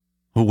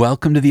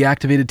Welcome to the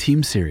Activated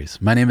Team Series.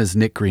 My name is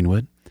Nick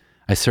Greenwood.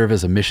 I serve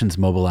as a missions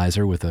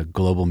mobilizer with a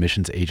global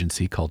missions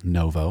agency called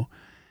Novo,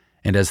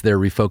 and as their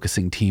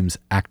Refocusing Team's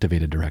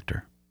Activated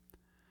Director.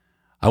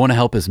 I want to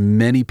help as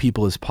many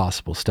people as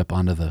possible step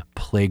onto the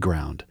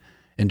playground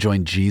and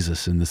join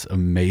Jesus in this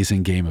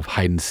amazing game of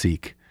hide and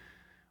seek.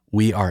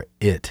 We are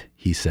it,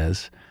 he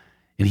says,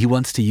 and he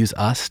wants to use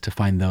us to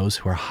find those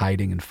who are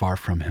hiding and far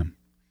from him.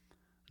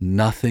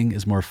 Nothing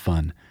is more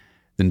fun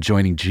than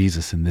joining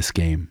Jesus in this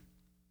game.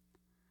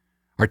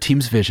 Our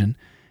team's vision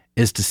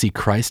is to see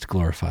Christ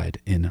glorified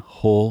in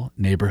whole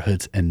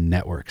neighborhoods and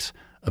networks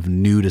of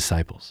new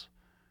disciples.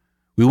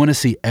 We want to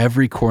see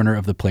every corner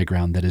of the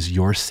playground that is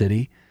your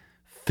city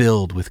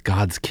filled with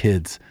God's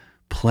kids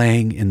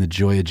playing in the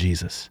joy of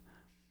Jesus.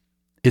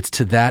 It's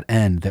to that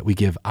end that we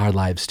give our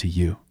lives to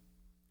you.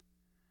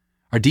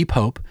 Our deep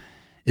hope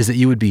is that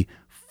you would be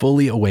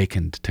fully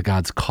awakened to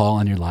God's call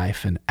on your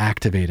life and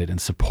activated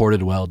and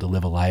supported well to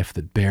live a life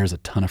that bears a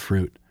ton of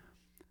fruit.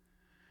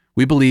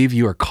 We believe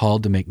you are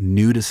called to make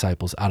new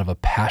disciples out of a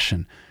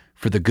passion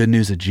for the good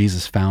news of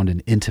Jesus found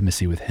in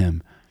intimacy with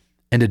him,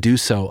 and to do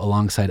so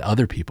alongside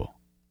other people.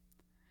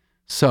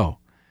 So,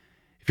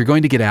 if you're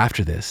going to get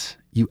after this,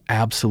 you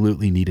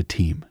absolutely need a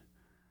team.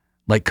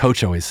 Like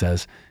Coach always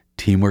says,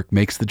 teamwork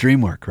makes the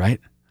dream work,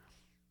 right?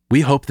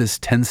 We hope this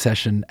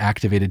 10-session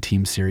Activated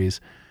Team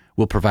Series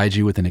will provide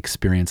you with an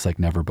experience like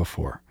never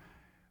before.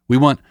 We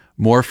want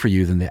more for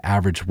you than the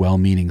average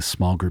well-meaning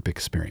small group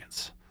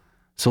experience.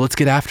 So let's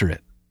get after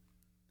it.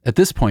 At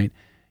this point,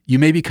 you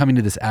may be coming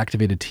to this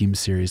Activated Team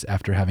Series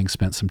after having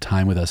spent some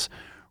time with us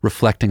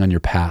reflecting on your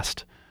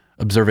past,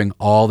 observing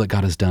all that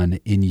God has done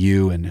in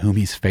you and whom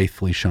he's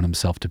faithfully shown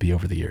himself to be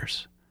over the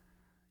years.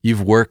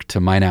 You've worked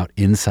to mine out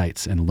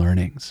insights and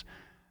learnings,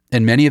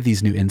 and many of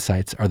these new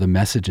insights are the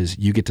messages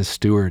you get to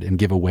steward and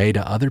give away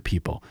to other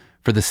people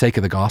for the sake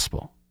of the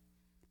gospel.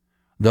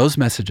 Those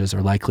messages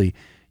are likely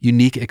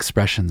unique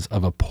expressions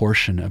of a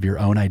portion of your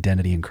own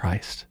identity in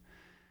Christ.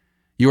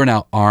 You are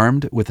now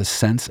armed with a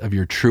sense of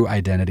your true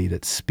identity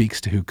that speaks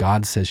to who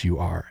God says you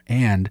are,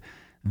 and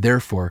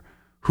therefore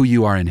who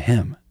you are in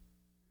him.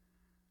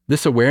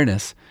 This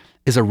awareness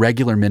is a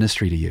regular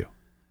ministry to you,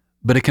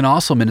 but it can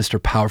also minister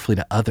powerfully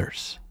to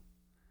others.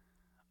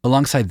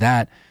 Alongside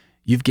that,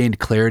 you've gained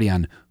clarity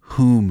on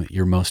whom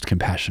you're most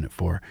compassionate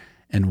for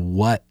and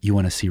what you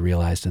want to see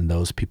realized in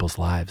those people's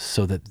lives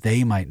so that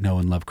they might know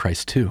and love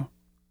Christ too.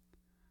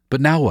 But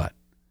now what?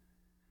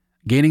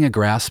 Gaining a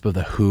grasp of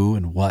the who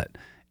and what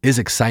is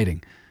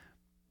exciting,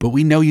 but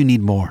we know you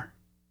need more.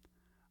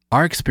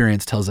 Our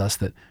experience tells us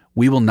that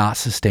we will not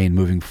sustain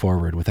moving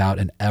forward without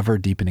an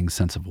ever-deepening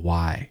sense of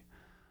why,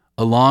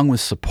 along with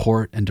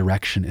support and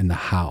direction in the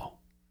how.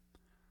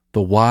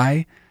 The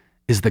why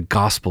is the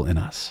gospel in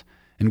us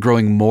and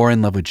growing more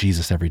in love with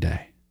Jesus every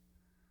day.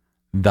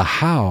 The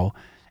how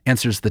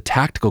answers the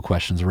tactical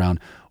questions around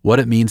what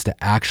it means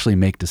to actually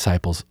make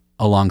disciples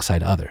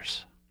alongside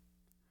others.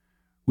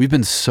 We've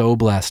been so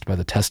blessed by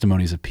the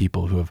testimonies of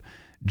people who have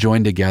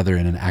joined together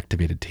in an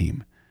activated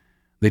team.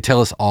 They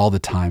tell us all the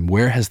time,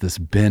 where has this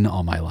been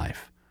all my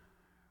life?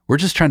 We're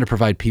just trying to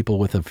provide people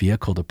with a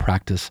vehicle to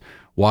practice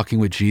walking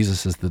with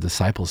Jesus as the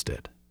disciples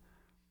did.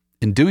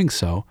 In doing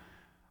so,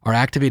 our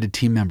activated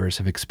team members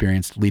have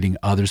experienced leading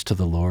others to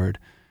the Lord,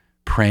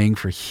 praying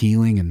for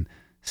healing and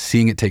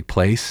seeing it take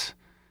place,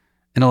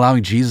 and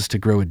allowing Jesus to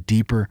grow a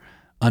deeper,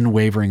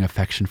 unwavering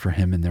affection for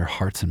him in their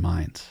hearts and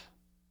minds.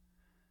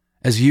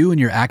 As you and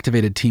your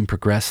activated team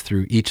progress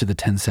through each of the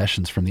 10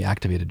 sessions from the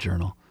Activated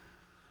Journal,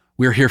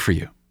 we're here for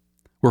you.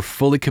 We're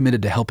fully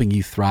committed to helping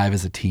you thrive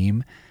as a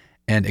team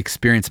and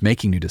experience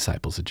making new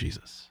disciples of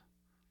Jesus.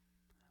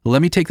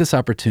 Let me take this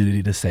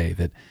opportunity to say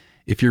that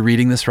if you're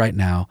reading this right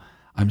now,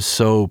 I'm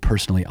so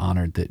personally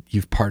honored that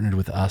you've partnered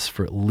with us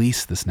for at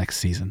least this next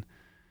season.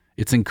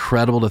 It's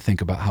incredible to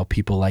think about how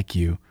people like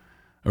you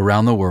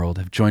around the world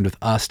have joined with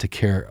us to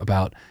care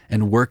about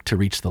and work to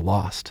reach the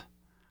lost.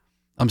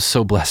 I'm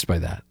so blessed by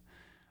that.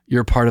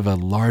 You're a part of a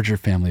larger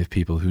family of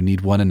people who need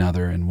one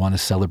another and want to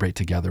celebrate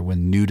together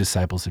when new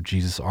disciples of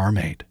Jesus are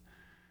made.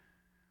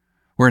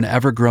 We're an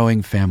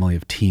ever-growing family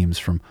of teams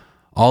from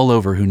all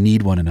over who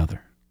need one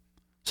another.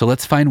 So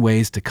let's find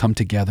ways to come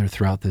together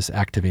throughout this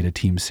Activated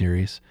Team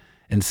Series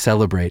and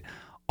celebrate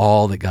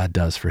all that God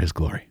does for his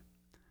glory.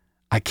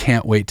 I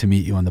can't wait to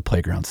meet you on the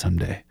playground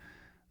someday,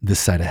 this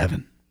side of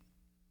heaven.